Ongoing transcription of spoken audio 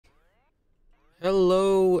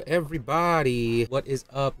Hello everybody, what is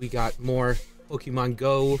up? We got more Pokemon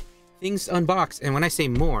Go things to unbox, and when I say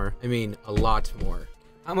more, I mean a lot more.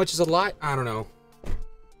 How much is a lot? I don't know.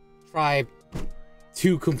 Try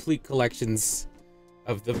 2 complete collections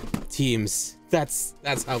of the teams. That's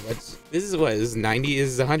how much. This is what, this is 90, this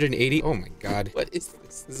is 180. Oh my god, what is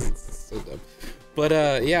this? This is so dumb. But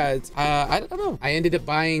yeah, it's I don't know. I ended up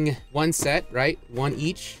buying 1 set, right? 1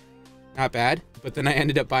 each. Not bad. But then I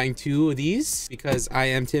ended up buying 2 of these because I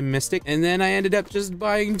am Team Mystic. And then I ended up just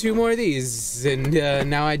buying 2 more of these. And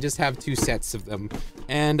now I just have 2 sets of them.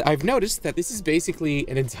 And I've noticed that this is basically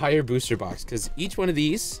an entire booster box because each one of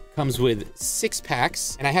these comes with 6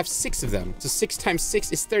 packs. And I have 6 of them. So 6 times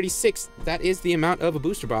 6 is 36. That is the amount of a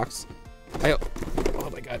booster box. Oh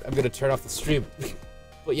my god, I'm going to turn off the stream.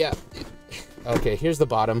 But yeah. Okay, here's the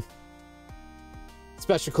bottom.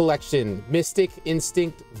 Special collection, Mystic,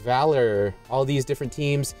 Instinct, Valor, all these different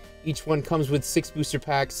teams. Each one comes with 6 booster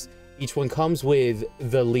packs. Each one comes with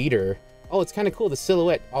the leader. Oh, it's kind of cool. The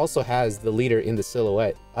silhouette also has the leader in the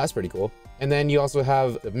silhouette. Oh, that's pretty cool. And then you also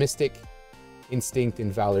have the Mystic, Instinct,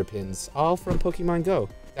 and Valor pins, all from Pokemon Go.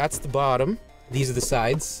 That's the bottom. These are the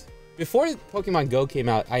sides. Before Pokemon Go came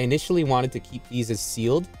out, I initially wanted to keep these as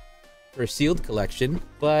sealed for a sealed collection,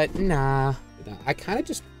 but nah. I kind of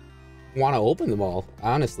just want to open them all,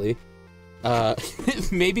 honestly.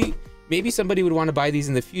 Maybe somebody would want to buy these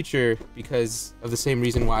in the future because of the same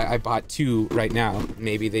reason why I bought 2 right now.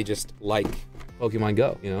 Maybe they just like Pokemon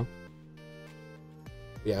Go, you know?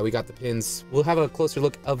 Yeah, we got the pins. We'll have a closer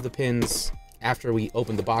look of the pins after we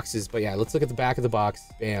open the boxes, but yeah, let's look at the back of the box.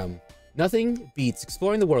 Bam. Nothing beats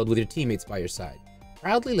exploring the world with your teammates by your side.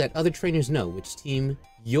 Proudly let other trainers know which team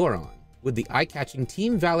you're on with the eye-catching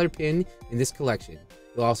Team Valor pin in this collection.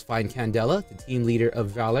 You'll also find Candela, the team leader of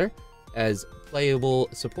Valor, as playable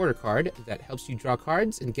supporter card that helps you draw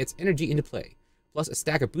cards and gets energy into play. Plus a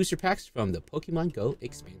stack of booster packs from the Pokemon Go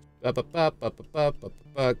expansion.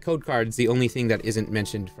 Code cards, the only thing that isn't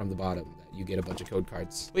mentioned from the bottom. That you get a bunch of code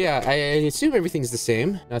cards. But yeah, I assume everything's the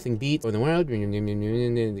same. Nothing beats in the world.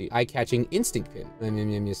 The eye-catching Instinct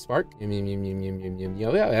pin. Spark.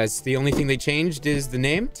 That's the only thing they changed is the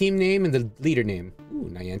name, team name, and the leader name. Ooh,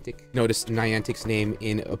 Niantic. Notice Niantic's name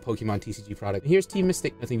in a Pokemon TCG product. Here's Team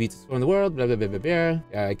Mystic. Nothing beats exploring the world. Blah, blah, blah, blah,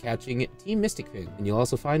 blah. Catching Team Mystic pin. And you'll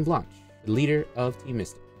also find Blanche, the leader of Team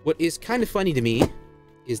Mystic. What is kind of funny to me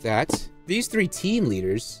is that these 3 team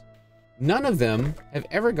leaders, none of them have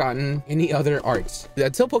ever gotten any other art.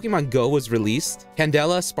 Until Pokemon Go was released,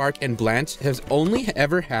 Candela, Spark, and Blanche has only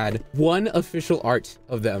ever had 1 official art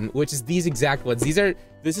of them, which is these exact ones.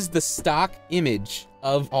 This is the stock image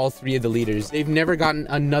of all 3 of the leaders. They've never gotten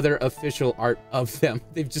another official art of them.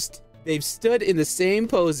 They've stood in the same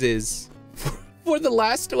poses for the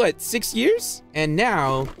last, what, 6 years? And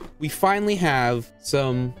now we finally have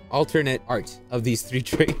some alternate art of these 3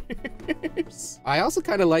 trainers. I also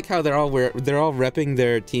kind of like how they're all repping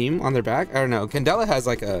their team on their back. I don't know. Candela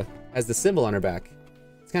has the symbol on her back.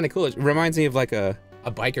 It's kind of cool. It reminds me of like a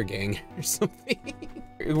biker gang or something.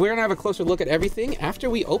 We're gonna have a closer look at everything after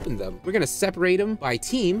we open them. We're gonna separate them by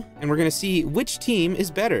team, and we're gonna see which team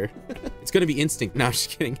is better. It's gonna be Instinct. No, I'm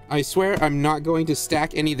just kidding. I swear I'm not going to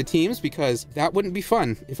stack any of the teams because that wouldn't be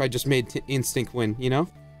fun if I just made Instinct win, you know?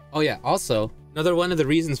 Oh yeah, also, another one of the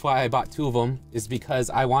reasons why I bought 2 of them is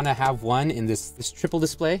because I want to have one in this triple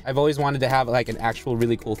display. I've always wanted to have like an actual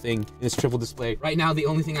really cool thing in this triple display. Right now, the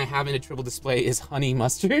only thing I have in a triple display is honey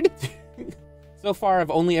mustard. So far,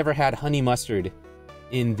 I've only ever had honey mustard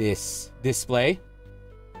in this display.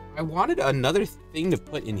 I wanted another thing to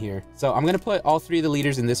put in here. So I'm gonna put all 3 of the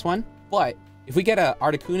leaders in this one, but if we get a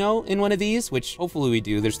Articuno in one of these, which hopefully we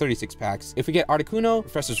do, there's 36 packs. If we get Articuno,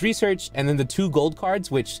 Professor's Research, and then the 2 gold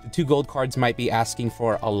cards, which the 2 gold cards might be asking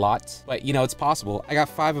for a lot, but you know, it's possible. I got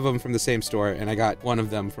 5 of them from the same store and I got 1 of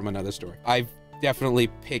them from another store. I've definitely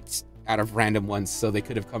picked out of random ones, so they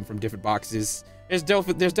could have come from different boxes. There's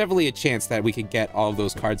definitely a chance that we could get all of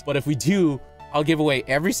those cards, but if we do, I'll give away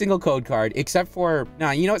every single code card except for,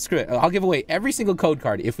 nah, you know what, screw it. I'll give away every single code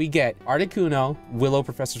card if we get Articuno, Willow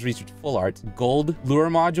Professor's Research Full Art, Gold Lure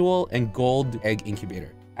Module, and Gold Egg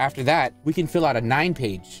Incubator. After that, we can fill out a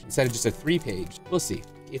 9-page instead of just a 3-page. We'll see.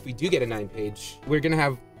 If we do get a 9-page, we're gonna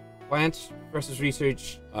have Blanche, Professor's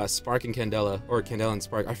Research, Spark and Candela, or Candela and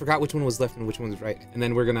Spark. I forgot which one was left and which one was right. And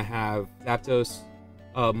then we're gonna have Zapdos,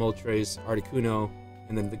 Moltres, Articuno,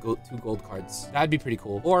 and then the 2 gold cards. That'd be pretty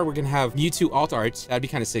cool. Or we're gonna have Mewtwo alt art. That'd be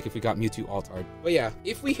kind of sick if we got Mewtwo alt art. But yeah,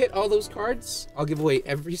 if we hit all those cards, I'll give away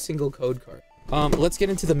every single code card. Let's get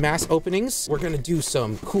into the mass openings. We're gonna do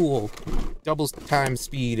some cool double time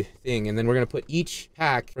speed thing, and then we're gonna put each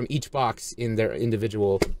pack from each box in their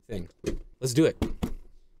individual thing. Let's do it.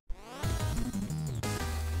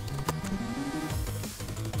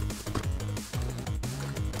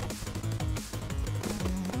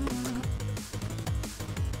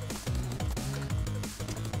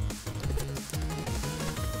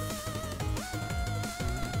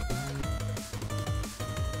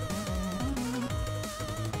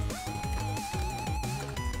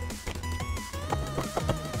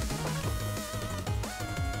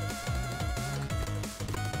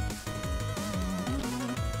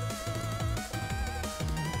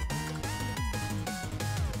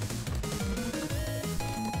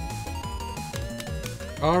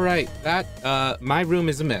 All right, my room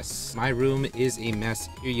is a mess. My room is a mess.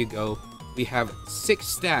 Here you go. We have 6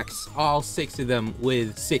 stacks, all 6 of them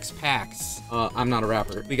with 6 packs. I'm not a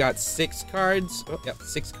rapper. We got 6 cards. Oh, yep,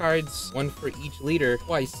 6 cards, 1 for each leader,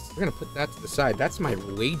 twice. We're gonna put that to the side. That's my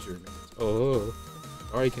wager. Oh,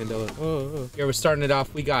 sorry, Candela. Oh. Here we're starting it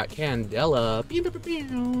off. We got Candela.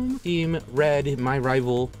 Team Red, my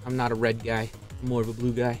rival. I'm not a red guy. I'm more of a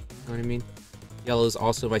blue guy. You know what I mean? Yellow is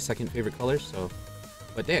also my second favorite color, so.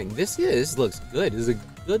 But dang, this looks good. This is a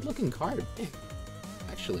good looking card. Dang.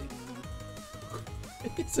 Actually,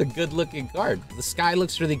 it's a good looking card. The sky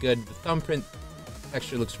looks really good. The thumbprint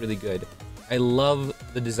texture looks really good. I love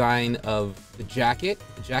the design of the jacket.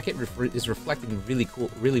 The jacket is reflecting really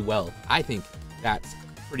cool, really well. I think that's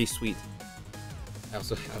pretty sweet. I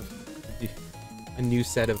also have a new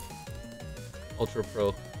set of Ultra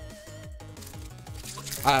Pro.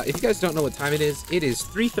 If you guys don't know what time it is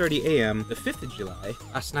 3:30 a.m. the 5th of July.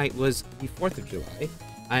 Last night was the 4th of July.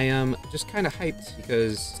 I am just kind of hyped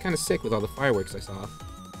because it's kind of sick with all the fireworks I saw.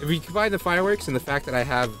 If you combine the fireworks and the fact that I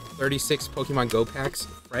have 36 Pokemon Go packs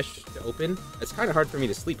fresh to open, it's kind of hard for me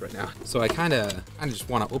to sleep right now. So I kind of just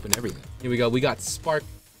want to open everything. Here we go. We got Spark.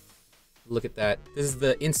 Look at that. This is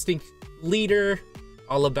the Instinct Leader.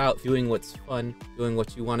 All about doing what's fun, doing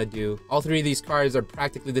what you want to do. All 3 of these cards are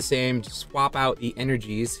practically the same. Just swap out the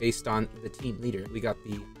energies based on the team leader. We got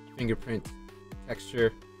the fingerprint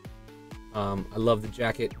texture. I love the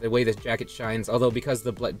jacket, the way this jacket shines. Although because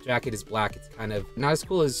the jacket is black, it's kind of not as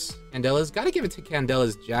cool as Candela's. Gotta give it to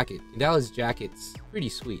Candela's jacket. Candela's jacket's pretty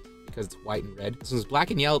sweet because it's white and red. This one's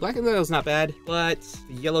black and yellow. Black and yellow is not bad, but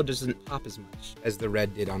the yellow doesn't pop as much as the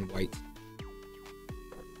red did on white.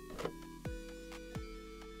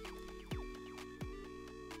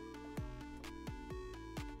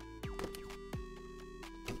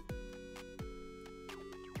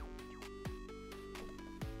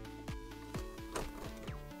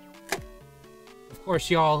 Of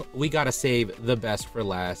course, y'all, we gotta save the best for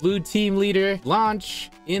last. Blue team leader, Blanche,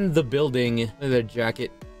 in the building. Look at their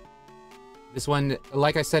jacket. This one,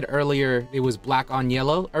 like I said earlier, it was black on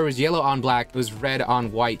yellow, or it was yellow on black, it was red on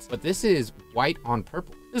white, but this is white on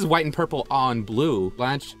purple. This is white and purple on blue.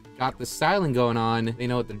 Blanche got the styling going on. They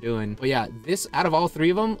know what they're doing. But yeah, this, out of all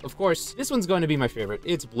 3 of them, of course, this one's going to be my favorite.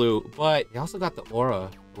 It's blue, but they also got the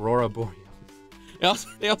Aurora Borealis.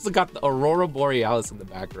 They also got the Aurora Borealis in the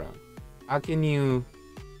background. How can you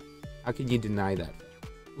deny that?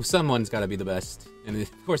 Well, someone's got to be the best, and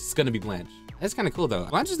of course it's gonna be Blanche. That's kind of cool though.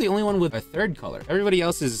 Blanche is the only one with a 3rd color. Everybody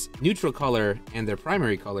else is neutral color and their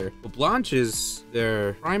primary color. But Blanche is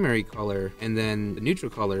their primary color and then the neutral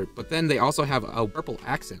color, but then they also have a purple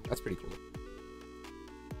accent. That's pretty cool.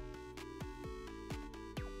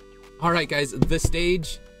 All right, guys, the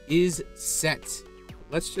stage is set.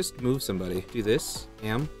 Let's just move somebody. Do this,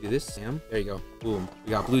 Sam. Do this, Sam. There you go. Boom. We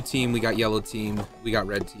got blue team, we got yellow team, we got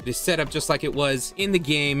red team. It is set up just like it was in the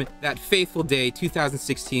game that fateful day,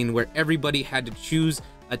 2016, where everybody had to choose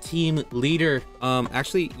a team leader.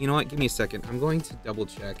 Actually, you know what? Give me a second. I'm going to double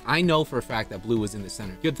check. I know for a fact that blue was in the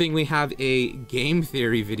center. Good thing we have a game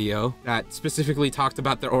theory video that specifically talked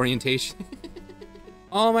about their orientation.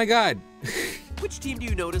 Oh my God. Which team do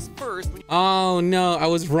you notice first? Oh no, I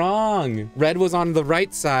was wrong. Red was on the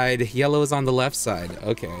right side, yellow is on the left side.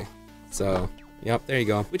 Okay, so, yep, there you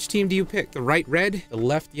go. Which team do you pick? The right red, the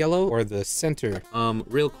left yellow, or the center?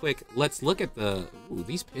 Real quick, let's look at the, ooh,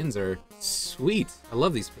 these pins are sweet. I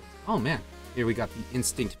love these pins. Oh man. Here we got the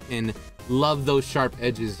Instinct pin. Love those sharp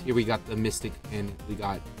edges. Here we got the Mystic pin. We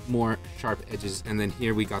got more sharp edges. And then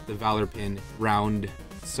here we got the Valor pin, round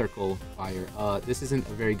circle fire. This isn't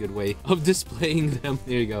a very good way of displaying them.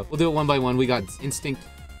 There you go. We'll do it one by one. We got Instinct.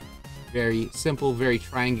 Very simple, very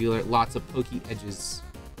triangular, lots of pokey edges.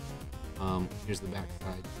 Here's the back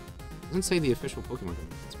side. Doesn't say the official Pokemon card.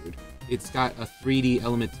 That's weird. It's got a 3D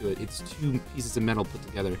element to it. It's 2 pieces of metal put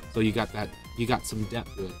together. So you got that, you got some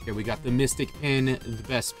depth to it. Here we got the Mystic pin, the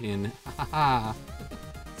best pin.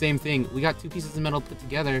 Same thing. We got 2 pieces of metal put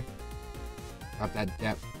together. Got that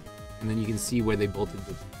depth. And then you can see where they bolted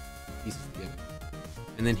pieces together.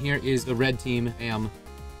 And then here is the red team. Bam.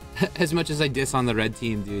 As much as I diss on the red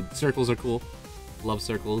team, dude, circles are cool. Love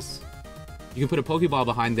circles. You can put a Pokeball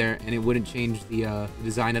behind there and it wouldn't change the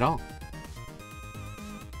design at all.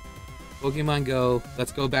 Pokemon Go,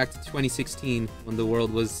 let's go back to 2016 when the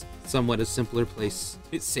world was somewhat a simpler place.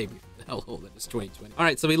 It saved me from the hellhole that is 2020. All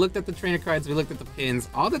right, so we looked at the trainer cards, we looked at the pins.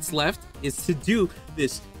 All that's left is to do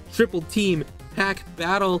this triple team pack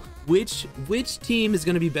battle. Which team is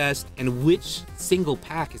going to be best and which single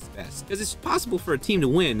pack is best? Because it's possible for a team to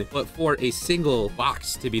win, but for a single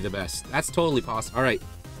box to be the best. That's totally possible. All right.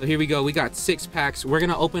 So here we go. We got 6 packs. We're going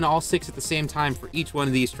to open all 6 at the same time for each one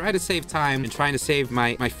of these. Try to save time and trying to save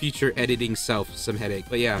my future editing self some headache.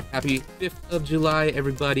 But yeah, happy 5th of July,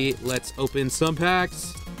 everybody. Let's open some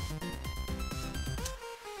packs.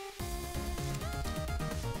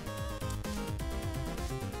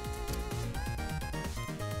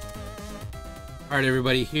 All right,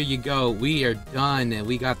 everybody, here you go. We are done. And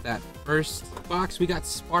we got that first box. We got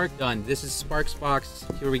Spark done. This is Spark's box.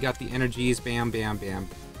 Here we got the energies. Bam, bam, bam.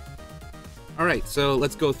 All right, so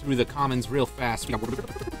let's go through the commons real fast. I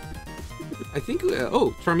think,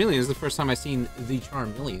 oh, Charmeleon is the first time I've seen the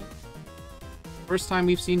Charmeleon. First time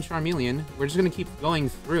we've seen Charmeleon. We're just gonna keep going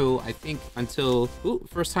through, I think, until, ooh,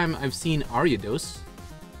 first time I've seen Ariados.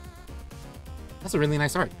 That's a really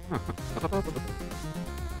nice art.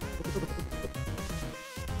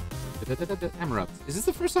 Camerupts. Is this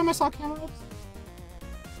the first time I saw Camerupts?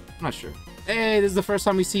 I'm not sure. Hey, this is the first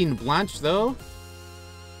time we've seen Blanche, though.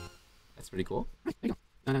 That's pretty cool.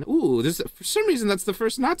 Ooh, this is, for some reason that's the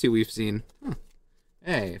first Natu we've seen. Huh.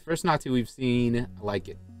 Hey, first Natu we've seen. I like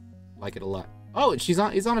it. I like it a lot. Oh, he's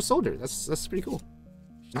on a soldier. That's pretty cool.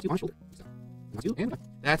 Natu on shoulder.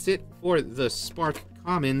 That's it for the Spark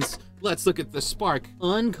commons. Let's look at the Spark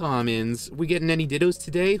uncommons. We getting any Dittos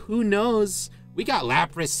today? Who knows? We got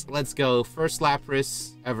Lapras. Let's go. First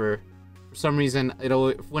Lapras ever. For some reason,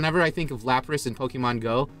 whenever I think of Lapras in Pokemon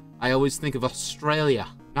Go, I always think of Australia.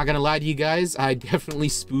 Not gonna lie to you guys, I definitely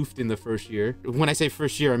spoofed in the first year. When I say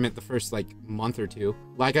first year, I meant the first, like, month or two.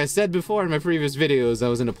 Like I said before in my previous videos, I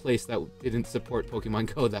was in a place that didn't support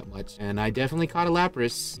Pokemon Go that much. And I definitely caught a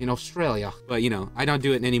Lapras in Australia. But, you know, I don't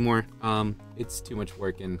do it anymore. It's too much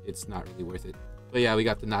work and it's not really worth it. But yeah, we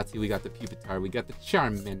got the Natu, we got the Pupitar, we got the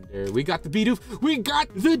Charmander, we got the Bidoof, we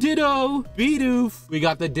got the Ditto Bidoof, we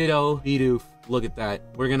got the Ditto Bidoof. Look at that.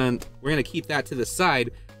 We're gonna keep that to the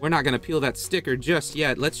side. We're not gonna peel that sticker just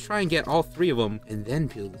yet. Let's try and get all 3 of them and then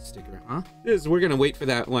peel the sticker, huh? We're gonna wait for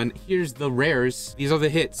that one. Here's the rares. These are the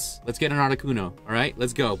hits. Let's get an Articuno. All right,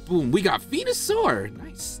 let's go. Boom, we got Venusaur.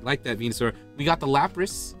 Nice, like that Venusaur. We got the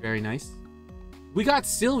Lapras, very nice. We got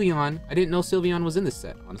Sylveon. I didn't know Sylveon was in this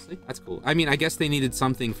set, honestly. That's cool. I mean, I guess they needed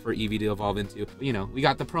something for Eevee to evolve into. But, you know, we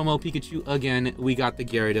got the promo Pikachu again. We got the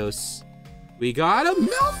Gyarados. We got a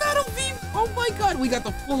Melmetal V. Oh my god, we got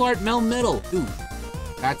the full art Melmetal. Dude,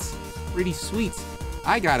 that's pretty sweet.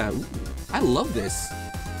 I love this.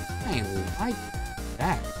 I like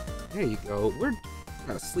that. There you go. We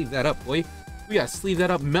gotta sleeve that up, boy. We gotta sleeve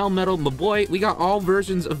that up. Melmetal, my boy. We got all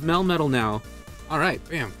versions of Melmetal now. All right,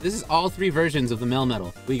 bam. This is all 3 versions of the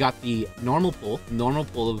Melmetal. We got the normal pull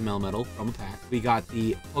of Melmetal from a pack. We got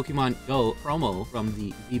the Pokemon Go promo from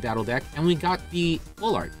the V-Battle deck. And we got the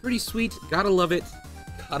full art. Pretty sweet. Gotta love it.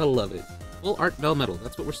 Gotta love it. Full art Melmetal.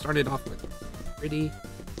 That's what we're starting off with. Pretty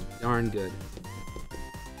darn good.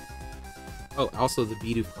 Oh, also the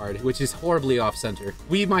Bidoof card, which is horribly off-center.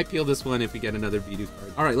 We might peel this one if we get another Bidoof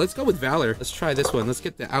card. All right, let's go with Valor. Let's try this one. Let's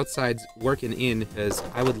get the outsides working in, because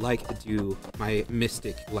I would like to do my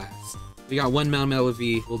Mystic last. We got 1 Melmetal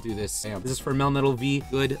V. We'll do this. Bam. This is for Melmetal V.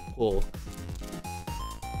 Good pull.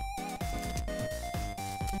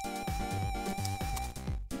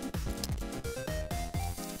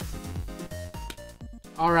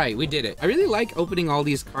 All right, we did it. I really like opening all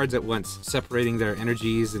these cards at once, separating their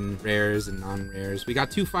energies and rares and non-rares. We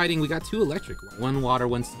got 2 fighting, we got 2 electric, 1 water,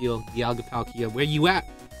 1 steel. Dialga Palkia, where you at?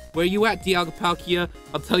 Where you at, Dialga Palkia?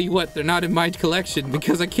 I'll tell you what, they're not in my collection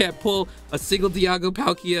because I can't pull a single Dialga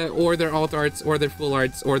Palkia or their alt arts or their full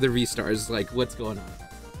arts or their V-stars. Like, what's going on?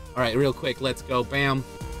 All right, real quick, let's go. Bam.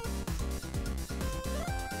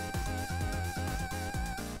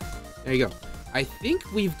 There you go. I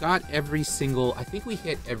think we've got I think we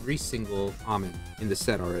hit every single common in the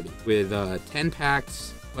set already with 10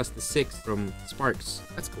 packs plus the 6 from Sparks.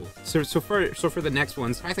 That's cool. So for the next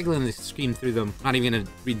ones, I think I'm gonna scream through them. Not even gonna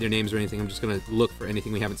read their names or anything. I'm just gonna look for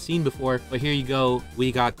anything we haven't seen before. But here you go.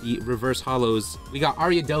 We got the reverse hollows. We got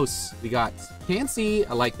Ariados. We got Chansey.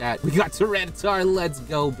 I like that. We got Tyranitar. Let's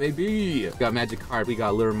go, baby. We got Magikarp. We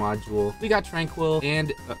got Lure Module. We got Tranquil.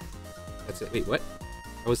 And that's it. Wait, what?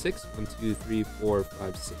 I was 6. 1, 2, 3, 4,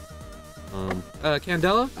 5, 6.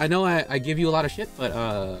 Candela, I know I give you a lot of shit, but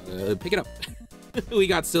pick it up. We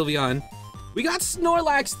got Sylveon. We got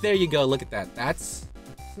Snorlax. There you go. Look at that. That's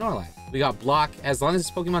Snorlax. We got Block. As long as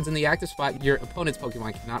this Pokemon's in the active spot, your opponent's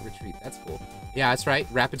Pokemon cannot retreat. That's cool. Yeah, that's right.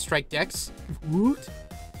 Rapid Strike Dex. Woot.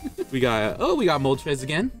 We got Moltres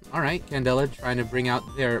again. All right, Candela trying to bring out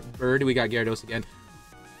their bird. We got Gyarados again.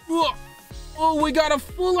 Oh, we got a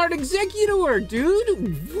full art Executor,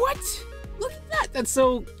 dude. What? Look at that. That's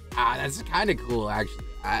so. That's kind of cool, actually.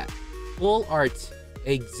 Full art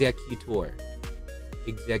Executor.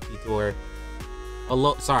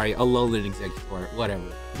 Alolan Executor, whatever.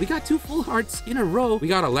 We got 2 full hearts in a row. We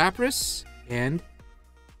got a Lapras, and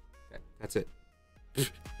that's it.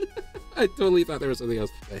 I totally thought there was something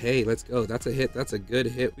else. But hey, let's go. That's a hit. That's a good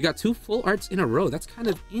hit. We got 2 full arts in a row. That's kind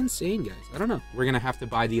of insane, guys. I don't know. We're gonna have to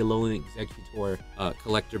buy the Alolan Executor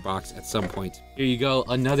collector box at some point. Here you go.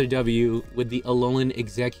 Another W with the Alolan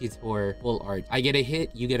Executor full art. I get a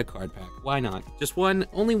hit, you get a card pack. Why not? Just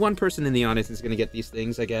only one person in the audience is gonna get these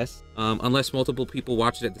things, I guess. Unless multiple people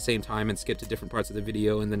watch it at the same time and skip to different parts of the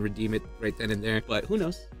video and then redeem it right then and there. But who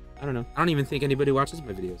knows? I don't know. I don't even think anybody watches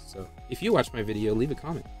my videos. So if you watch my video, leave a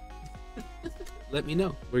comment. Let me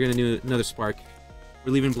know. We're gonna do another Spark.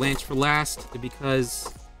 We're leaving Blanche for last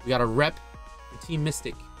because we got a rep for Team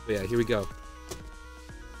Mystic. But yeah, here we go.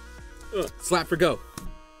 Slap for go.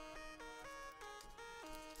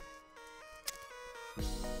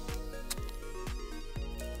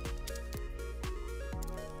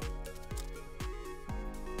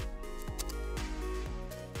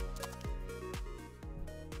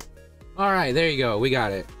 All right, there you go. We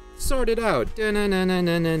got it. Sorted out.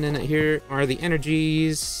 Here are the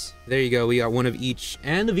energies. There you go. We got one of each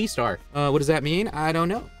and the VSTAR. What does that mean? I don't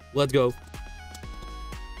know. Let's go.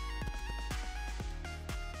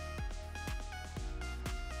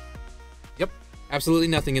 Yep. Absolutely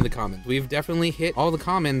nothing in the comments. We've definitely hit all the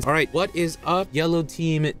comments. All right. What is up, yellow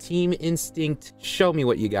team? Team Instinct. Show me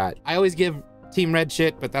what you got. I always give Team Red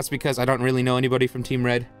shit, but that's because I don't really know anybody from Team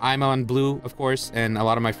Red. I'm on blue, of course, and a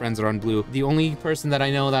lot of my friends are on blue. The only person that I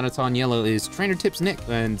know that it's on yellow is Trainer Tips Nick,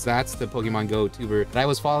 and that's the Pokemon GO tuber that I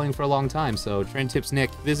was following for a long time. So Trainer Tips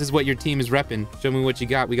Nick, this is what your team is repping. Show me what you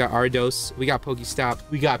got. We got Ardos, we got Pokestop,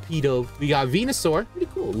 we got Pedo, we got Venusaur. Pretty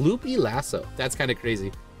cool. Loopy Lasso. That's kind of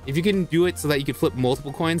crazy. If you can do it so that you can flip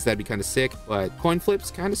multiple coins, that'd be kind of sick, but coin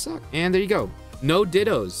flips kind of suck. And there you go. No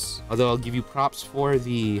Dittos, although I'll give you props for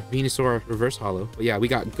the Venusaur reverse holo. But yeah, we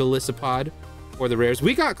got Golisopod for the rares.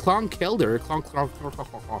 We got Clonkelder.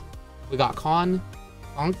 We got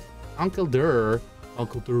Clonkelder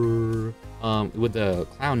with the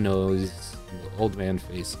clown nose and the old man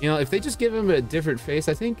face. You know, if they just give him a different face,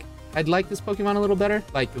 I think I'd like this Pokemon a little better.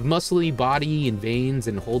 Like muscly body and veins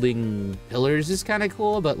and holding pillars is kind of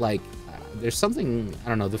cool, but like there's something, I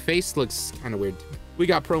don't know, the face looks kind of weird to me. We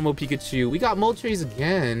got Promo Pikachu, we got Moltres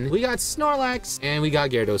again, we got Snorlax, and we got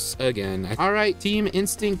Gyarados again. All right, Team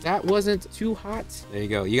Instinct, that wasn't too hot. There you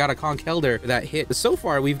go. You got a Conkeldurr for that hit. But so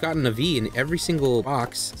far, we've gotten a V in every single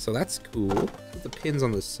box, so that's cool. With the pins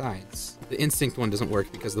on the sides. The Instinct one doesn't work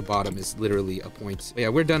because the bottom is literally a point. But yeah,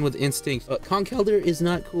 we're done with Instinct. Conkeldurr is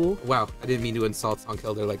not cool. Wow, I didn't mean to insult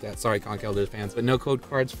Conkeldurr like that. Sorry, Conkeldurr fans, but no code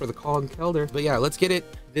cards for the Conkeldurr. But yeah, let's get it.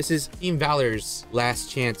 This is Team Valor's last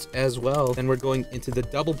chance as well. Then we're going into the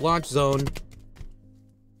double Blanche zone.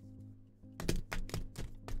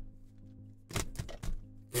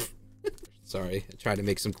 Sorry, I tried to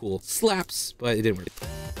make some cool slaps, but it didn't work.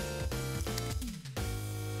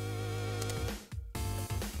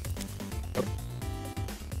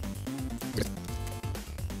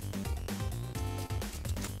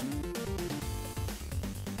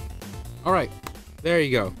 All right, there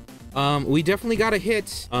you go. We definitely got a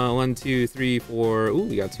hit. 1, 2, 3, 4. Ooh,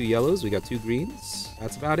 we got 2 yellows. We got 2 greens.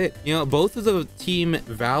 That's about it. You know, both of the Team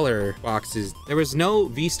Valor boxes, there was no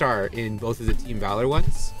VSTAR in both of the Team Valor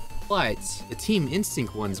ones, but the Team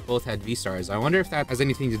Instinct ones both had VSTARs. I wonder if that has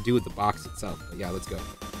anything to do with the box itself. But yeah, let's go.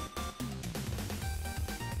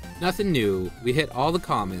 Nothing new. We hit all the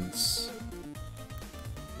commons.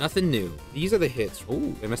 Nothing new. These are the hits.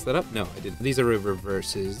 Oh, I messed that up? No, I didn't. These are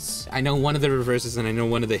reverses. I know one of the reverses and I know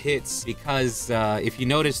one of the hits because if you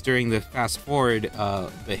notice during the fast forward,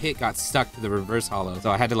 the hit got stuck to the reverse holo. So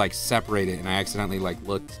I had to like separate it and I accidentally like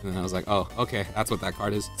looked and I was like, oh, okay, that's what that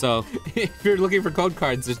card is. So if you're looking for code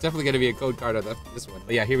cards, there's definitely gonna be a code card on this one.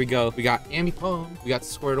 But yeah, here we go. We got Ambipom, we got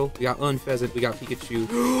Squirtle, we got Unfezant, we got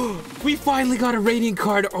Pikachu. We finally got a Radiant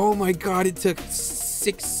card. Oh my God, it took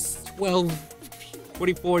 6, 12,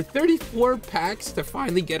 44, 34 packs to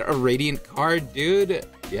finally get a Radiant card, dude.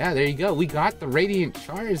 Yeah, there you go. We got the Radiant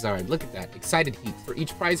Charizard. Look at that. Excited Heat. For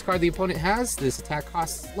each prize card the opponent has, this attack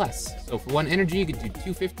costs less. So for 1 energy, you can do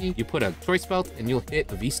 250. You put a Choice Belt and you'll hit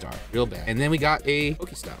a VSTAR. Real bad. And then we got a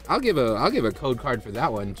Pokestop. I'll give a code card for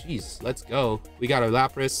that one. Jeez, let's go. We got a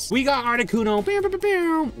Lapras. We got Articuno. Bam, bam, bam,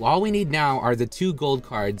 bam. All we need now are the 2 gold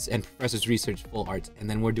cards and Professor's Research full art. And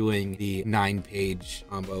then we're doing the 9-page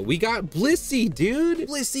combo. We got Blissey, dude.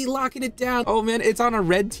 Blissey locking it down. Oh man, it's on a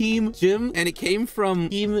red team gym and it came from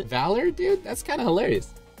Team Valor, dude. That's kind of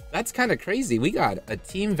hilarious. That's kind of crazy. We got a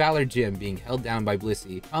Team Valor gym being held down by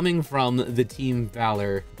Blissey coming from the Team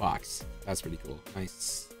Valor box. That's pretty cool.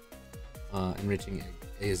 Nice. Enriching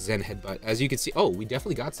a Zen Headbutt. As you can see, oh, we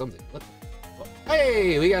definitely got something.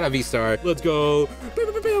 Hey, we got a VSTAR. Let's go.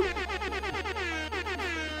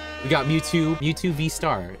 We got Mewtwo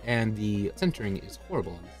VSTAR, and the centering is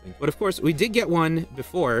horrible on this thing. But of course, we did get one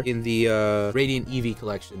before in the Radiant Eevee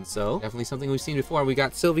collection, so definitely something we've seen before. We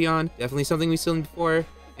got Sylveon, definitely something we've seen before,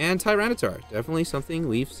 and Tyranitar, definitely something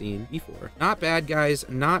we've seen before. Not bad, guys,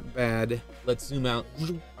 not bad. Let's zoom out.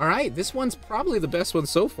 All right, this one's probably the best one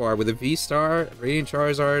so far with a VSTAR, Radiant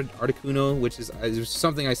Charizard, Articuno, which is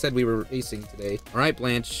something I said we were facing today. All right,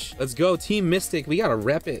 Blanche, let's go. Team Mystic, we gotta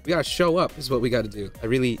rep it. We gotta show up is what we gotta do. I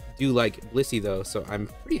really do like Blissey though, so I'm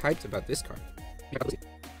pretty hyped about this card.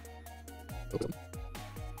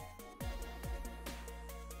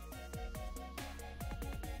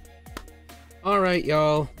 All right,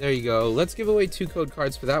 y'all, there you go. Let's give away 2 code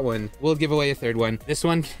cards for that one. We'll give away a 3rd one. This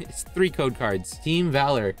one is 3 code cards. Team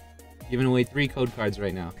Valor giving away 3 code cards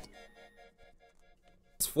right now.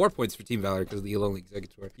 It's 4 points for Team Valor because of the Alolan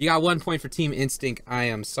Executor. You got 1 point for Team Instinct. I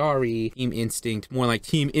am sorry. Team Instinct, more like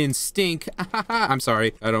Team Instinct. I'm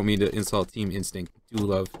sorry. I don't mean to insult Team Instinct. I do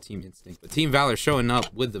love Team Instinct. But Team Valor showing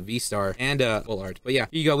up with the VSTAR and full art. But yeah,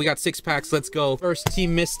 here you go. We got 6 packs. Let's go. First,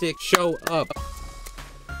 Team Mystic, show up.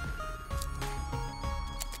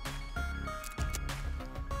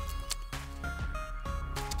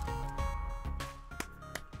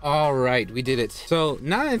 All right, we did it. So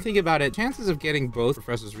now that I think about it, chances of getting both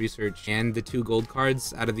Professor's Research and the 2 gold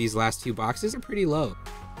cards out of these last 2 boxes are pretty low.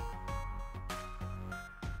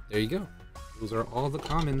 There you go. Those are all the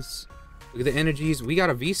commons. Look at the energies. We got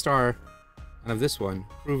a VSTAR out of this one,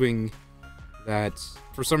 proving that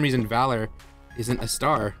for some reason Valor isn't a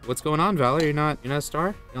star. What's going on, Valor? You're not a star?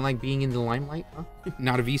 You don't like being in the limelight, huh?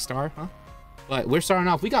 Not a VSTAR, huh? But we're starting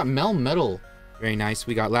off. We got Melmetal. Very nice.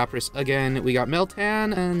 We got Lapras again. We got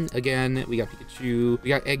Meltan, and again, we got Pikachu. We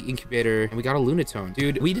got Egg Incubator, and we got a Lunatone.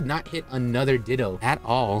 Dude, we did not hit another Ditto at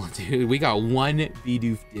all, dude. We got 1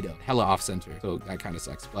 Bidoof Ditto. Hella off-center, so that kind of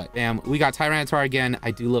sucks. But, bam, we got Tyranitar again. I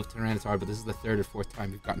do love Tyranitar, but this is the 3rd or 4th time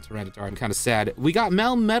we've gotten Tyranitar. I'm kind of sad. We got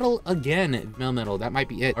Melmetal again. Melmetal, that might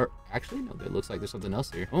be it. Or, actually, no, it looks like there's something else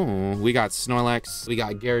here. Oh, we got Snorlax. We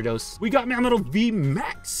got Gyarados. We got Melmetal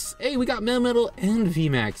VMAX. Hey, we got Melmetal and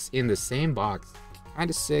VMAX in the same box. Kind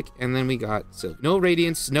of sick. And then we got no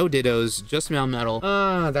Radiance, no Dittos, just Melmetal.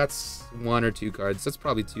 That's 1 or 2 cards. That's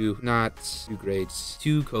probably 2. Not too great.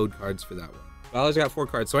 2 code cards for that one. Valor's got 4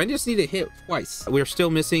 cards, so I just need to hit twice. We're still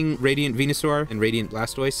missing Radiant Venusaur and Radiant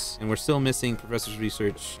Blastoise, and we're still missing Professor's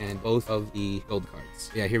Research and both of the gold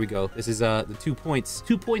cards. Yeah, here we go. This is the 2 points.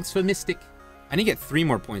 2 points for Mystic. I need to get 3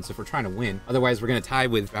 more points if we're trying to win. Otherwise, we're gonna tie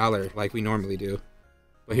with Valor like we normally do.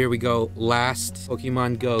 But here we go, last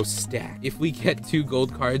Pokemon Go stack. If we get 2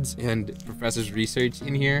 gold cards and Professor's Research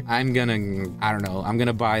in here, I'm gonna, I don't know, I'm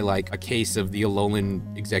gonna buy like a case of the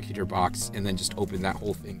Alolan Executor box and then just open that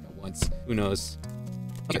whole thing at once. Who knows?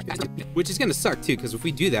 Which is gonna suck too, because if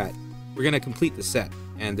we do that, we're gonna complete the set.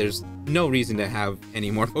 And there's no reason to have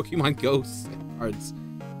any more Pokemon Go cards.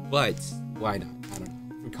 But why not? I don't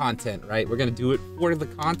know. For content, right? We're gonna do it for the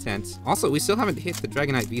content. Also, we still haven't hit the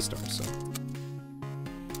Dragonite VSTAR, so.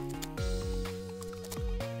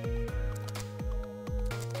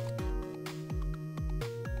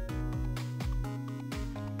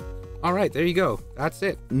 All right, there you go. That's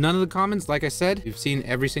it. None of the commons, like I said, we've seen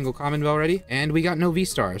every single common already, and we got no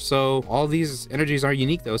VSTAR. So all these energies are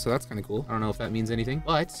unique though, so that's kind of cool. I don't know if that means anything,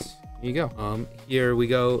 but here you go. Here we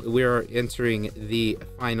go. We're entering the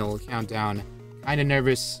final countdown. Kind of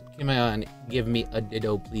nervous. Come on, give me a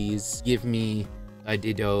Ditto, please. Give me a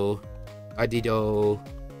Ditto. A Ditto.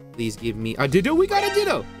 Please give me a Ditto. We got a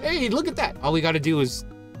Ditto. Hey, look at that. All we got to do is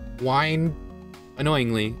whine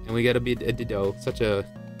annoyingly, and we got a Ditto. Such a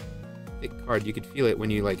thick card. You could feel it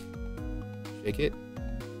when you like shake it.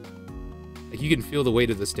 Like you can feel the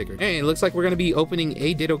weight of the sticker. Hey, it looks like we're gonna be opening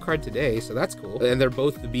a Ditto card today, so that's cool. And they're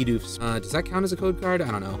both the Bidoofs. Does that count as a code card?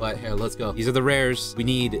 I don't know. But here, let's go. These are the rares. We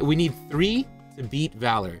need 3 to beat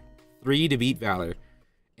Valor. 3 to beat Valor.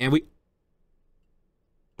 And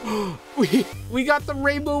We got the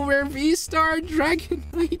Rainbow Rare VSTAR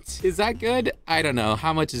Dragonite. Is that good? I don't know.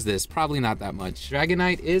 How much is this? Probably not that much.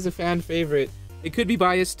 Dragonite is a fan favorite. It could be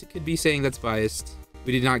biased. It could be saying that's biased.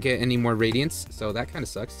 We did not get any more Radiance, so that kind of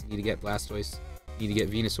sucks. Need to get Blastoise. Need to get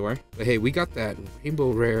Venusaur. But hey, we got that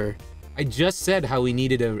Rainbow Rare. I just said how we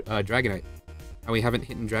needed a Dragonite. How we haven't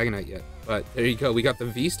hit Dragonite yet. But there you go. We got the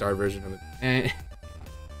VSTAR version of it. And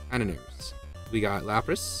kind of nervous. We got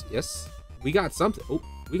Lapras. Yes. We got something. Oh,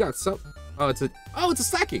 we got some. Oh, it's a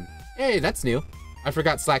Slacking. Hey, that's new. I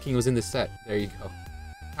forgot Slacking was in this set. There you go.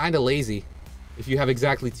 Kind of lazy. If you have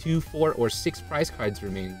exactly 2, 4, or 6 prize cards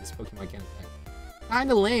remaining, this Pokemon can't attack. Kind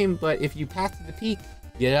of lame, but if you path to the peak,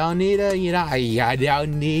 you don't need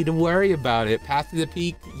to worry about it. Path to the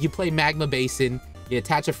peak, you play Magma Basin, you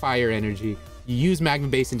attach a Fire Energy, you use Magma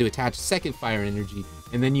Basin to attach a second Fire Energy,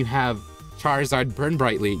 and then you have Charizard Burn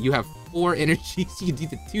Brightly. You have 4 energies, you do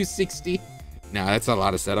the 260. No, that's a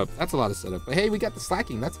lot of setup. That's a lot of setup. But hey, we got the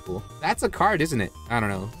Slacking. That's cool. That's a card, isn't it? I don't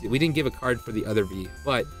know. We didn't give a card for the other V,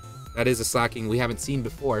 but that is a Slacking we haven't seen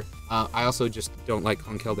before. I also just don't like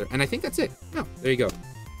Conkeldurr. And I think that's it. No, there you go.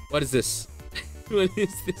 What is this? What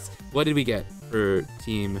is this? What did we get for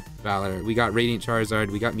Team Valor? We got Radiant Charizard.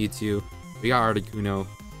 We got Mewtwo. We got Articuno.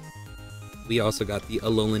 We also got the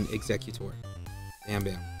Alolan Executor. Bam,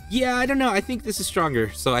 bam. Yeah, I don't know. I think this is stronger.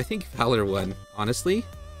 So I think Valor won, honestly.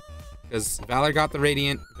 Because Valor got the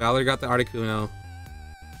Radiant, Valor got the Articuno.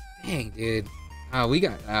 Dang, dude. We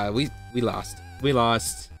lost. We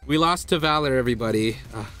lost. We lost to Valor, everybody.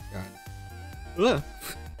 Oh, God.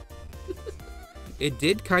 It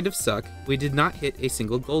did kind of suck. We did not hit a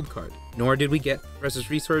single gold card. Nor did we get Professor's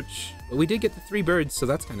Research. But we did get the 3 birds, so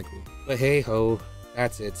that's kind of cool. But hey ho,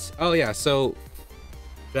 that's it. Oh yeah, so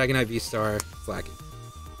Dragonite VSTAR, Slacking.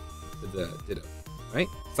 The Ditto, right?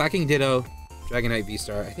 Slacking Ditto. Dragonite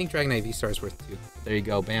VSTAR. I think Dragonite VSTAR is worth 2. There you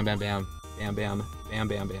go. Bam, bam, bam. Bam, bam. Bam,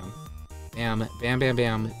 bam, bam. Bam, bam, bam,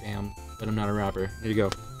 bam, bam. But I'm not a rapper. There you go.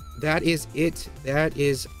 That is it. That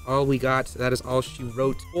is all we got. That is all she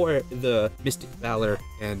wrote for the Mystic Valor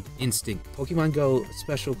and Instinct Pokemon GO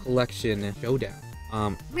Special Collection Showdown.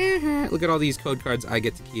 Look at all these code cards I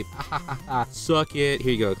get to keep. Suck it.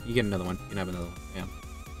 Here you go. You get another one. You can have another one. Bam.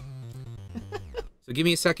 So give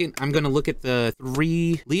me a second. I'm going to look at the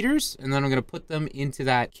 3 leaders, and then I'm going to put them into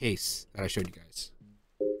that case that I showed you guys.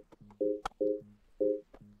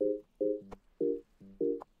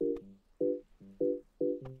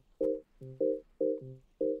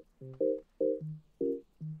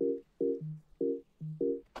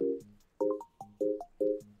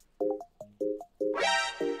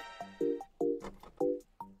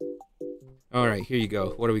 All right, here you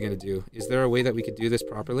go. What are we going to do? Is there a way that we could do this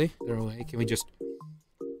properly? Is there a way? Can we just...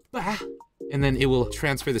 And then it will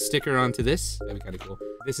transfer the sticker onto this. That'd be kind of cool.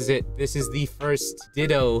 This is it. This is the first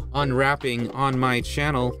Ditto unwrapping on my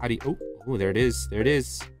channel. How do you... Oh, there it is. There it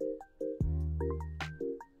is. Don't bend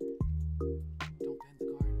the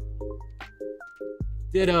card.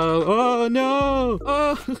 Ditto. Oh, no.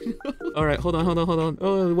 Oh, no. All right, hold on.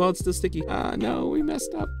 Oh, well, it's still sticky. No, we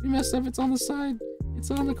messed up. It's on the side.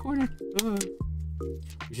 It's on the corner.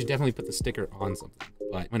 We should definitely put the sticker on something,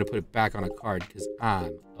 but I'm gonna put it back on a card because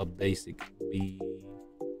I'm a basic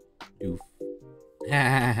doof.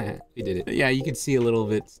 We did it. Yeah, you can see a little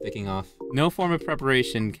bit sticking off. No form of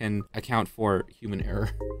preparation can account for human error.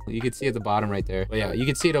 You can see at the bottom right there. But yeah, you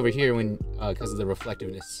can see it over here when because of the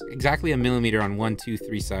reflectiveness. Exactly 1 millimeter on 1, 2,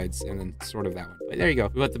 3 sides, and then sort of that one. But there you go.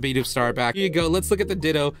 We got the Bidoof star back. Here you go. Let's look at the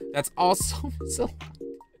Ditto. That's also so.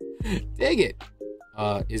 Dang it.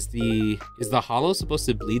 Is the hollow supposed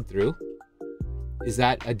to bleed through? Is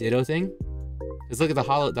that a Ditto thing? Because look at the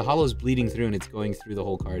hollow. The hollow is bleeding through and it's going through the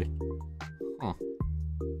whole card. Huh.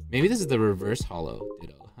 Maybe this is the reverse hollow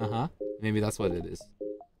Ditto. Maybe that's what it is.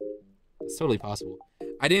 It's totally possible.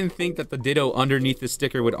 I didn't think that the Ditto underneath the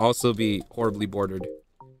sticker would also be horribly bordered.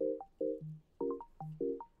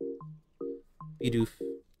 Bidoof.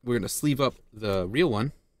 We're gonna sleeve up the real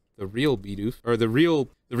one. The real Bidoof. Or the real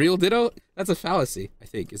Ditto? That's a fallacy, I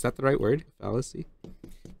think. Is that the right word? Fallacy?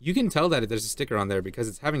 You can tell that there's a sticker on there because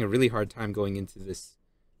it's having a really hard time going into this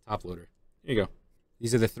top loader. Here you go.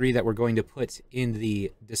 These are the 3 that we're going to put in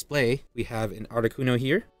the display. We have an Articuno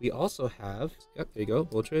here. We also have, yep, there you go,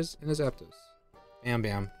 Ultras and a Zapdos. Bam,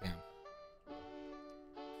 bam, bam.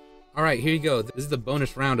 All right, here you go. This is the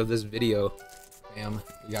bonus round of this video. Bam,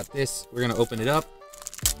 we got this. We're gonna open it up.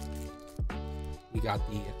 We got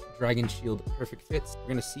the Dragon Shield Perfect Fits. We're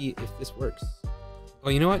gonna see if this works. Oh,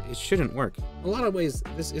 you know what? It shouldn't work. In a lot of ways,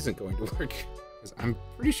 this isn't going to work. Because I'm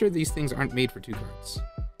pretty sure these things aren't made for 2 cards.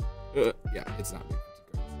 Yeah, it's not made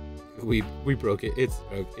for 2 cards. We broke it. It's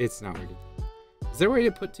broke. It's not working. Is there a way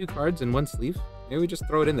to put 2 cards in one sleeve? Maybe we just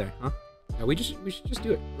throw it in there, huh? Yeah, we should just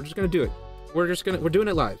do it. We're just gonna do it. We're doing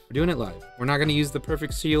it live. We're doing it live. We're not gonna use the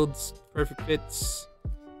perfect shields, perfect fits.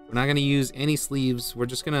 We're not gonna use any sleeves. We're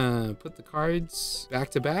just gonna put the cards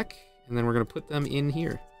back to back, and then we're gonna put them in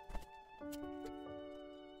here. All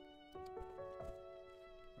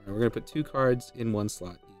right, we're gonna put 2 cards in one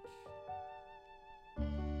slot each.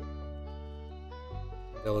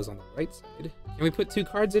 Bella's on the right side. Can we put 2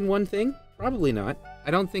 cards in one thing? Probably not.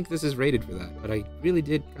 I don't think this is rated for that, but I really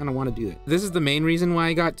did kind of want to do it. This is the main reason why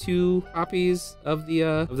I got 2 copies of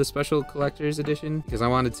the special collector's edition, because I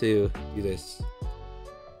wanted to do this.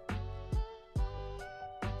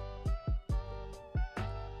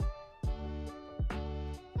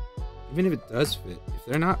 Even if it does fit, if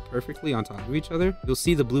they're not perfectly on top of each other, you'll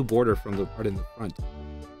see the blue border from the part in the front.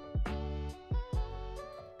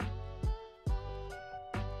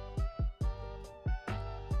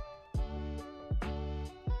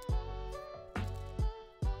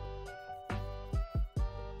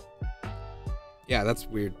 Yeah, that's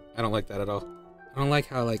weird. I don't like that at all. I don't like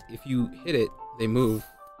how, like, if you hit it, they move.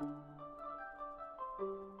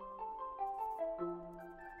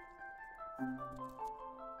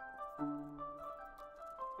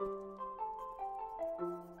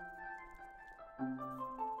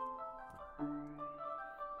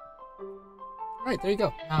 Alright, there you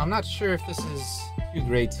go. Now, I'm not sure if this is too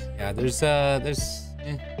great. Yeah, if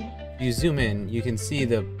you zoom in, you can see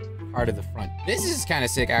the part of the front. This is kind of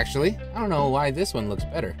sick, actually. I don't know why this one looks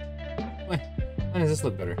better. Why does this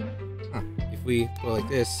look better? Huh. If we go like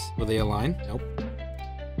this, will they align? Nope.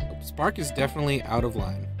 Spark is definitely out of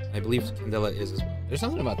line. I believe Candela is as well. There's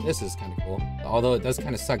something about this is kind of cool. Although it does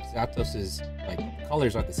kind of suck. Zapdos's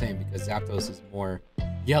colors aren't the same because Zapdos is more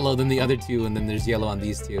yellow than the other 2, and then there's yellow on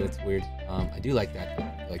these 2. It's weird. I do like that. You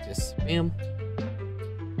go like this. Bam.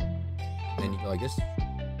 And then you go like this.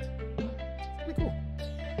 It's pretty cool.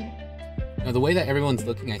 Now, the way that everyone's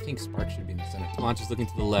looking, I think Spark should be in the center. Blanche is looking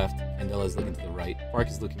to the left, Candela is looking to the right, Spark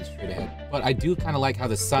is looking straight ahead. But I do kind of like how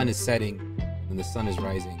the sun is setting, and the sun is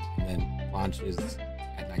rising, and then Blanche is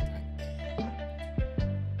at nighttime.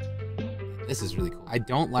 This is really cool. I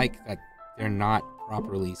don't like that they're not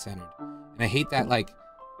properly centered. And I hate that, like,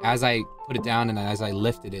 as I put it down and as I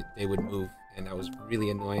lifted it, they would move, and that was really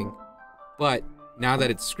annoying. But now that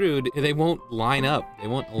it's screwed, they won't line up. They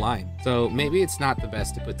won't align. So maybe it's not the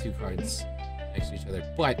best to put 2 cards next to each other.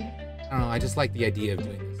 But, I don't know, I just like the idea of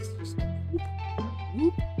doing this. Just whoop,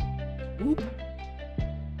 whoop, whoop.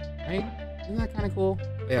 Right? Isn't that kind of cool?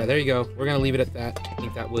 But yeah, there you go. We're going to leave it at that. I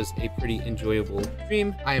think that was a pretty enjoyable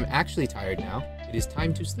stream. I am actually tired now. It is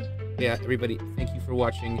time to sleep. Yeah, everybody, thank you for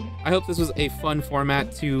watching. I hope this was a fun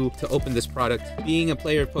format to open this product. Being a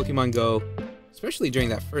player of Pokemon Go, especially during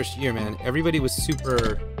that first year, man, everybody was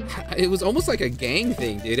super... It was almost like a gang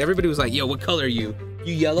thing, dude. Everybody was like, yo, what color are you?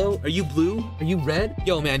 You yellow? Are you blue? Are you red?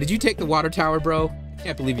 Yo, man, did you take the water tower, bro? I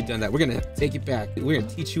can't believe you've done that. We're gonna take it back. We're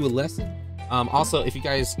gonna teach you a lesson. Also, if you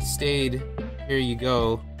guys stayed, here you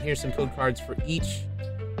go. Here's some code cards for each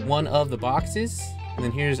one of the boxes. And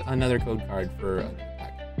then here's another code card for another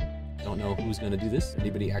pack. I don't know who's gonna do this.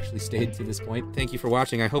 Anybody actually stayed to this point? Thank you for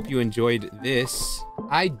watching. I hope you enjoyed this.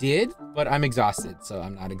 I did, but I'm exhausted, so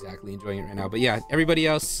I'm not exactly enjoying it right now. But yeah, everybody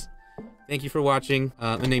else, thank you for watching.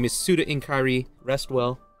 My name is Suda Inkari. Rest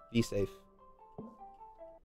well, be safe.